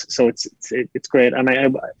my house, so it's great. And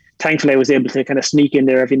I thankfully I was able to kind of sneak in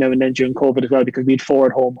there every now and then during COVID as well, because we'd 4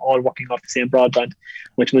 at home all working off the same broadband,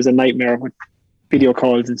 which was a nightmare with video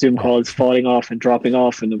calls and Zoom calls falling off and dropping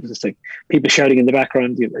off, and it was just like people shouting in the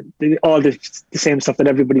background, all the same stuff that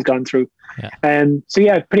everybody's gone through. So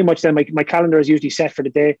yeah, pretty much then my calendar is usually set for the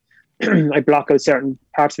day. I block out certain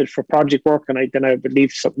parts of it for project work, and then I would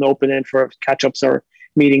leave something open then for catch-ups or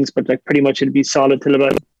meetings, but like pretty much it'll be solid till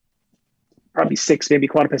about probably 6, maybe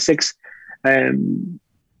 6:15.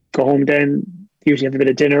 Go home then, usually have a bit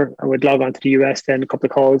of dinner. I would log on to the US then, a couple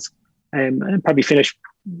of calls, and probably finish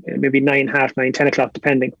maybe 9, half 9, 10 o'clock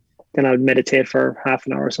depending. Then I would meditate for half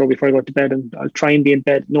an hour or so before I go to bed, and I'll try and be in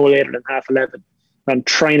bed no later than 11:30. I'm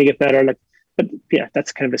trying to get better, but yeah,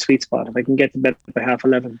 that's kind of a sweet spot. If I can get to bed by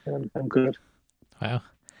 11:30, I'm good. Wow.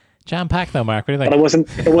 Jam packed though, Mark. What do you But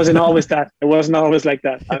think? it wasn't always that. It wasn't always like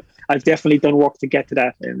that. I've definitely done work to get to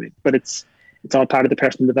that. I mean, but it's all part of the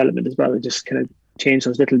personal development as well. It just kind of change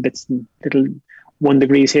those little bits and little 1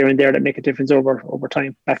 degrees here and there that make a difference over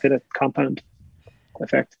time, back to the compound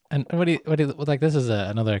effect. And what do you like? This is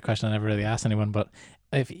another question I never really asked anyone. But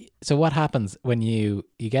what happens when you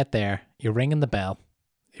get there? You're ringing the bell.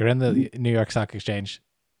 You're in the New York Stock Exchange.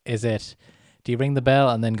 Do you ring the bell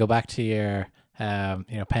and then go back to your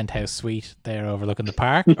penthouse suite there overlooking the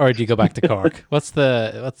park, or do you go back to Cork? What's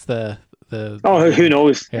the Oh, who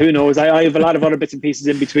knows? Yeah. Who knows? I have a lot of other bits and pieces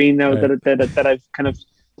in between now that I've kind of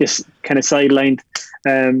just kind of sidelined.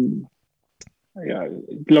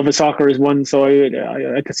 Love of soccer is one, so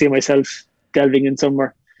I could see myself delving in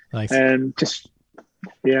somewhere. Nice.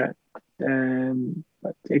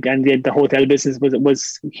 Again, the hotel business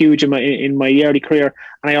was huge in my early career,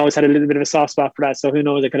 and I always had a little bit of a soft spot for that. So who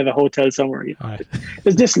knows? I could have a hotel somewhere. Right.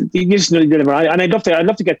 It's just you just never. And I'd love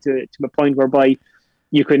to get to a point whereby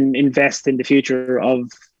you can invest in the future of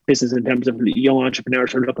business in terms of young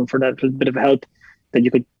entrepreneurs who are looking for that little bit of help. That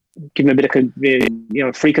you could give them a bit of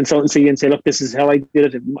free consultancy and say, look, this is how I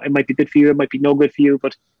did it. It might be good for you. It might be no good for you,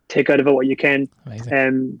 but take out of it what you can.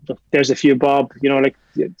 There's a few bob.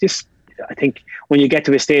 I think when you get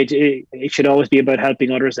to a stage, it should always be about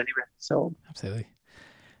helping others anyway. So absolutely.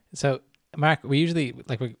 So Mark, we usually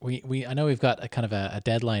we I know we've got a kind of a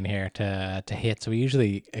deadline here to hit, so we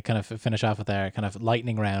usually kind of finish off with our kind of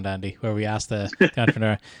lightning round, Andy, where we ask the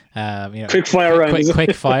entrepreneur, quick fire round,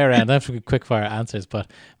 quick fire round. Don't have quick fire answers, but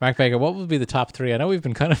Mark Baker, what would be the top 3? I know we've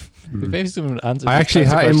been kind of we've basically answered. I actually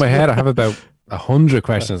in my head I have about 100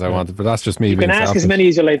 questions I wanted, but that's just me. You can ask as many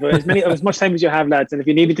as you like, as much time as you have, lads. And if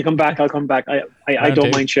you need me to come back, I'll come back. I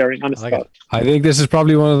don't mind sharing. Honestly, I think this is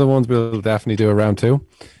probably one of the ones we'll definitely do a round 2.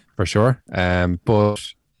 For sure. But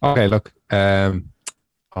okay, look,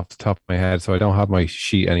 off the top of my head, so I don't have my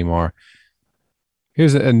sheet anymore.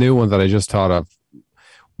 Here's a new one that I just thought of.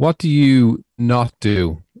 What do you not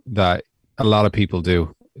do that a lot of people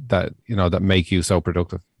do that make you so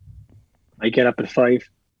productive? I get up at 5.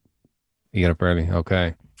 You get up early.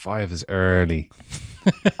 Okay. 5 is early.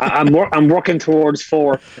 I'm working towards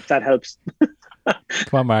 4, if that helps.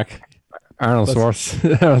 Come on, Mark. Arnold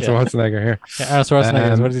Schwarzenegger here. Yeah, Arnold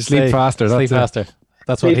Schwarzenegger. What does he sleep say? Faster. Sleep faster.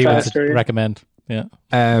 That's what he would recommend. Yeah.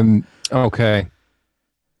 Okay.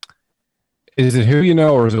 Is it who you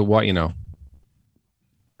know or is it what you know?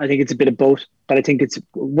 I think it's a bit of both, but I think it's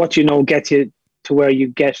what you know gets you to where you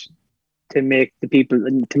get to meet the people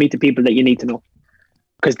that you need to know,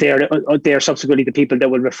 because they're subsequently the people that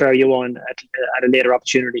will refer you on at a later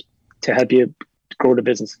opportunity to help you grow the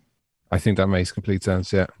business. I think that makes complete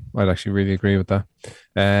sense. Yeah, I'd actually really agree with that.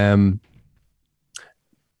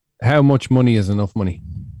 How much money is enough money?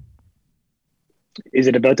 Is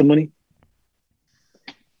it about the money?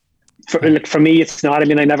 For me, it's not. I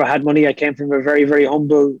mean, I never had money. I came from a very, very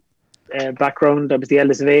humble background. I was the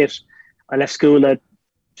eldest of 8. I left school at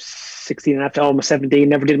 16 and after almost 17.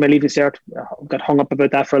 Never did my leaving cert. Got hung up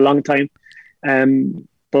about that for a long time.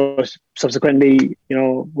 But subsequently,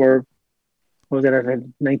 what was it,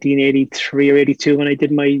 1983 or 82 when I did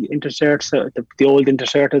my intercert, so the old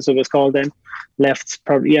intercert as it was called then. I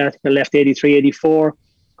left 83, 84.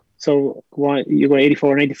 So you go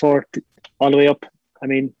 84 and 84 all the way up. I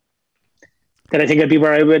mean, then I think I'd be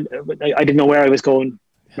where I didn't know where I was going,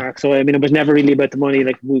 Mark. So, I mean, it was never really about the money.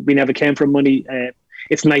 Like, we never came from money.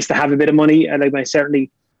 It's nice to have a bit of money. I certainly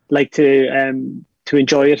like to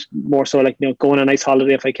enjoy it more so, like, go on a nice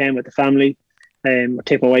holiday if I can with the family. Or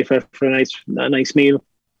take my wife out for a nice meal.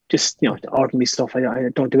 Just ordinary stuff. I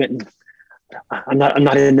don't do it. And I'm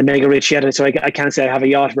not in the mega rich yet, so I can't say I have a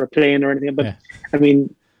yacht or a plane or anything. But I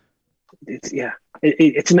mean, it's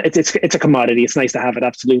a commodity. It's nice to have it,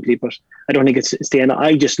 absolutely. But I don't think it's the end.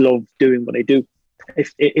 I just love doing what I do.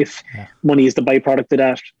 If money is the byproduct of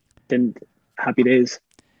that, then happy days.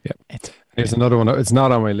 Yeah. Here's another one. It's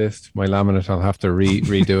not on my list. My laminate. I'll have to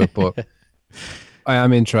redo it, but. I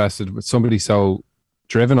am interested with somebody so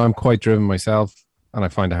driven. I'm quite driven myself, and I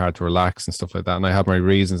find it hard to relax and stuff like that. And I have my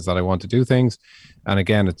reasons that I want to do things. And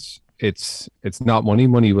again, it's not money.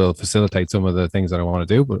 Money will facilitate some of the things that I want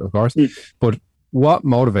to do, but of course. But what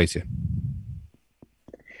motivates you?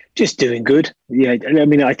 Just doing good. Yeah, I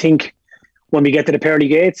mean, I think when we get to the pearly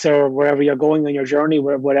gates or wherever you're going on your journey,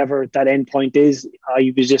 whatever that end point is,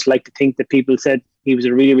 I would just like to think that people said he was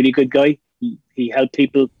a really, really good guy. He helped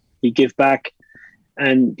people. He gave back.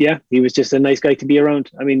 And yeah, he was just a nice guy to be around.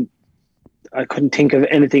 I mean, I couldn't think of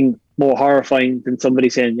anything more horrifying than somebody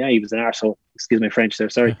saying, yeah, he was an arsehole. Excuse my French there,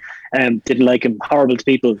 sorry. Didn't like him, horrible to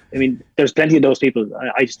people. I mean, there's plenty of those people.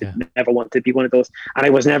 I just never want to be one of those. And I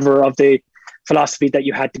was never of the philosophy that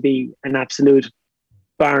you had to be an absolute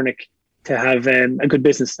Barnack to have a good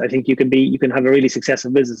business. I think you can have a really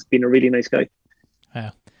successful business being a really nice guy.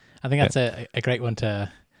 Yeah, I think that's a great one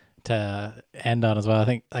to end on as well. I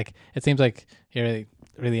think like it seems like you're really,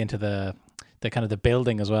 really into the kind of the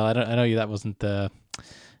building as well. I know you that wasn't the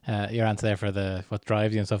your answer there for the what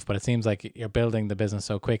drives you and stuff, but it seems like you're building the business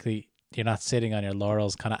so quickly. You're not sitting on your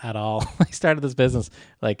laurels kind of at all. I started this business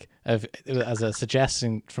like as a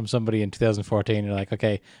suggestion from somebody in 2014. You're like,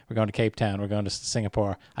 okay, we're going to Cape Town, we're going to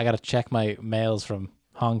Singapore. I got to check my mails from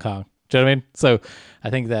Hong Kong. Do you know what I mean? So I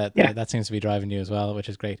think that seems to be driving you as well, which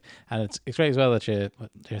is great. And it's great as well that you're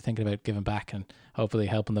thinking about giving back and hopefully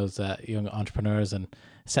helping those young entrepreneurs and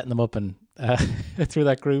setting them up and through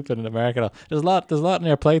that group in America. There's a lot on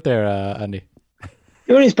your plate there, Andy.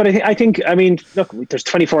 There is, but I think, look, there's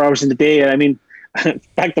 24 hours in the day. I mean,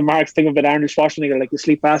 back to Mark's thing about Arnold Schwarzenegger, like to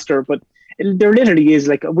sleep faster, but there literally is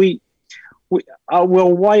like we're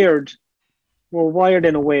wired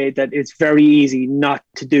in a way that it's very easy not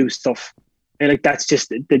to do stuff. And like, that's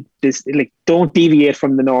just this, like, don't deviate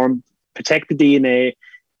from the norm, protect the DNA,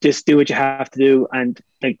 just do what you have to do and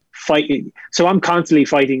like fight. So I'm constantly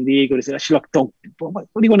fighting the ego to say, look, what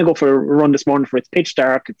do you want to go for a run this morning for? It's pitch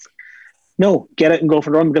dark. No, get it and go for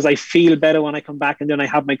the run because I feel better when I come back and then I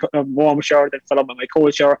have my warm shower, then fill up with my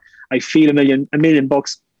cold shower. I feel a million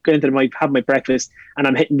bucks, go into have my breakfast and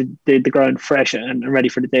I'm hitting the ground fresh and ready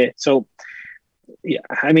for the day. So yeah,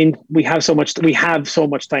 I mean, we have so much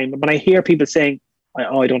time. But when I hear people saying,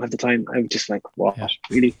 I don't have the time, I'm just like, what? Yeah.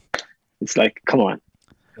 Really? It's like, come on.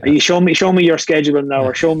 Yeah. You show me your schedule now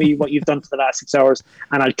or show me what you've done for the last 6 hours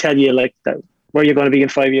and I'll tell you like that where you're going to be in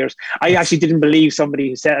 5 years. I actually didn't believe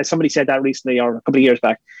somebody said that recently or a couple of years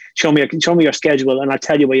back. Show me your schedule and I'll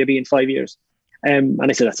tell you where you'll be in 5 years. And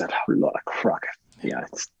I said, that's a lot of crock. Yeah,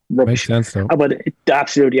 it's rubbish. Makes sense, though. But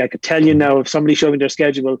absolutely, I could tell you now if somebody showed me their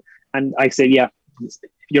schedule and I say, yeah, if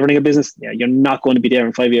you're running a business, yeah, you're not going to be there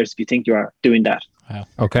in 5 years if you think you are doing that. Wow.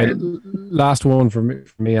 Okay, last one for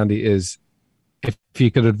me, Andy, is if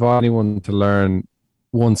you could advise anyone to learn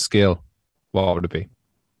one skill, what would it be?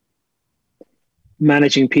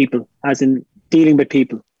 Managing people, as in dealing with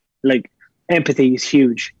people. Like empathy is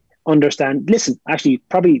huge. Listen. Actually,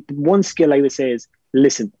 probably one skill I would say is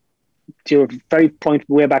listen. To your very point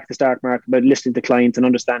way back at the start, Mark, about listening to clients and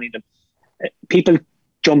understanding them. People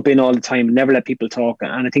jump in all the time, never let people talk.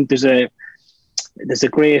 And I think there's a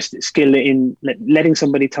great skill in letting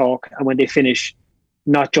somebody talk and when they finish,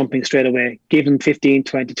 not jumping straight away. Give them 15,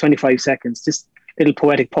 20, 25 seconds, just a little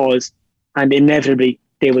poetic pause, and inevitably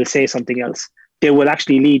they will say something else. They will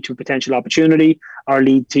actually lead to a potential opportunity or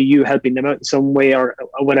lead to you helping them out in some way or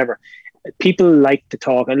whatever. People like to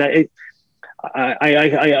talk. And I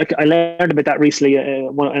learned about that recently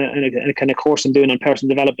in a kind of course I'm doing on personal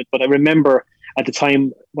development. But I remember at the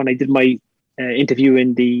time when I did my interview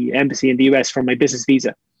in the embassy in the US for my business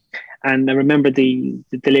visa. And I remember the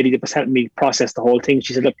lady that was helping me process the whole thing.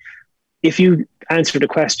 She said, look, if you answer the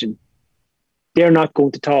question, they're not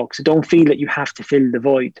going to talk. So don't feel that you have to fill the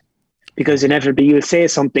void. Because inevitably you'll say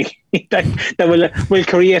something that will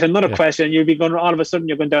create another question and you'll be going, all of a sudden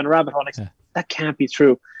you're going down a rabbit hole. That can't be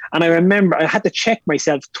true. And I remember I had to check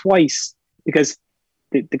myself twice because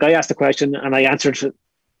the guy asked the question and I answered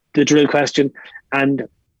the drill question and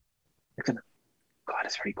God,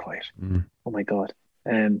 it's very quiet. Oh my God.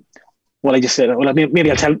 Well, I just said, well,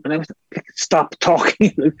 maybe I'll tell and I was like, stop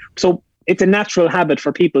talking. So it's a natural habit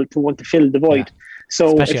for people to want to fill the void. Yeah. So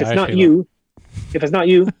especially if it's not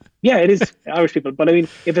you, yeah, it is Irish people. But I mean,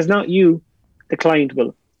 if it's not you, the client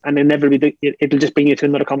will. And inevitably, it'll just bring you to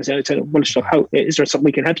another conversation. Well, so how is there something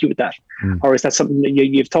we can help you with that? Or is that something that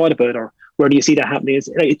you've thought about? Or where do you see that happening?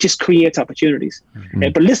 It just creates opportunities.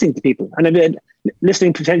 But listening to people and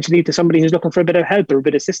listening potentially to somebody who's looking for a bit of help or a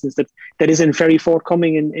bit of assistance that isn't very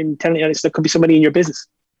forthcoming in telling you, there could be somebody in your business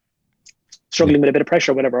struggling with a bit of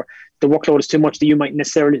pressure or whatever. The workload is too much that you might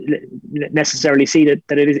necessarily see that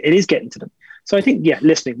it is getting to them. So I think,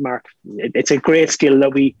 listening, Mark, it's a great skill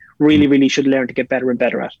that we really, really should learn to get better and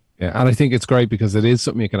better at. Yeah, and I think it's great because it is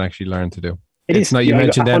something you can actually learn to do. It's not, you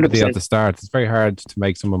mentioned 100%. Empathy at the start. It's very hard to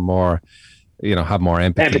make someone more, have more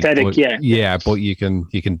empathy. Empathetic, but, yeah, but you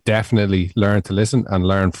can definitely learn to listen and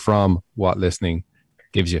learn from what listening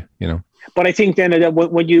gives you, But I think then that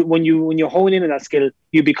when you hone in on that skill,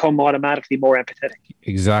 you become automatically more empathetic.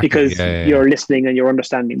 Exactly. Because you're listening and you're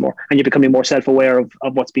understanding more and you're becoming more self-aware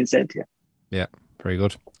of what's being said to you. Yeah, very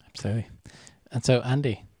good. Absolutely. And so,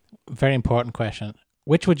 Andy, very important question.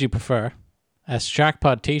 which would you prefer? A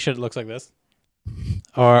SharkPod t-shirt that looks like this,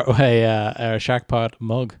 or a SharkPod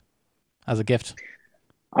mug as a gift?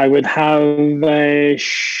 I would have a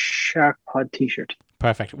SharkPod t-shirt.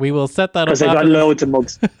 Perfect. We will set that up. Because I got loads of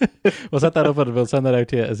mugs. We'll set that up and we'll send that out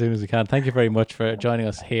to you as soon as we can. Thank you very much for joining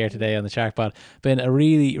us here today on the SharkPod. Been a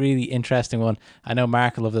really, really interesting one. I know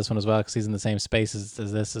Mark will love this one as well because he's in the same space as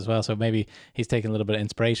this as well. So maybe he's taking a little bit of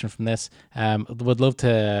inspiration from this. Would love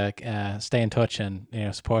to stay in touch and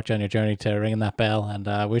support you on your journey to ringing that bell,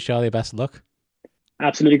 and wish you all the best of luck.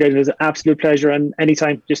 Absolutely, guys. It was an absolute pleasure. And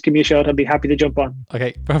anytime, just give me a shout. I'd be happy to jump on.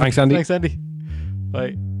 Okay, perfect. Thanks, Andy. Thanks, Andy.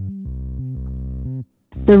 Bye.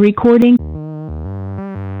 The recording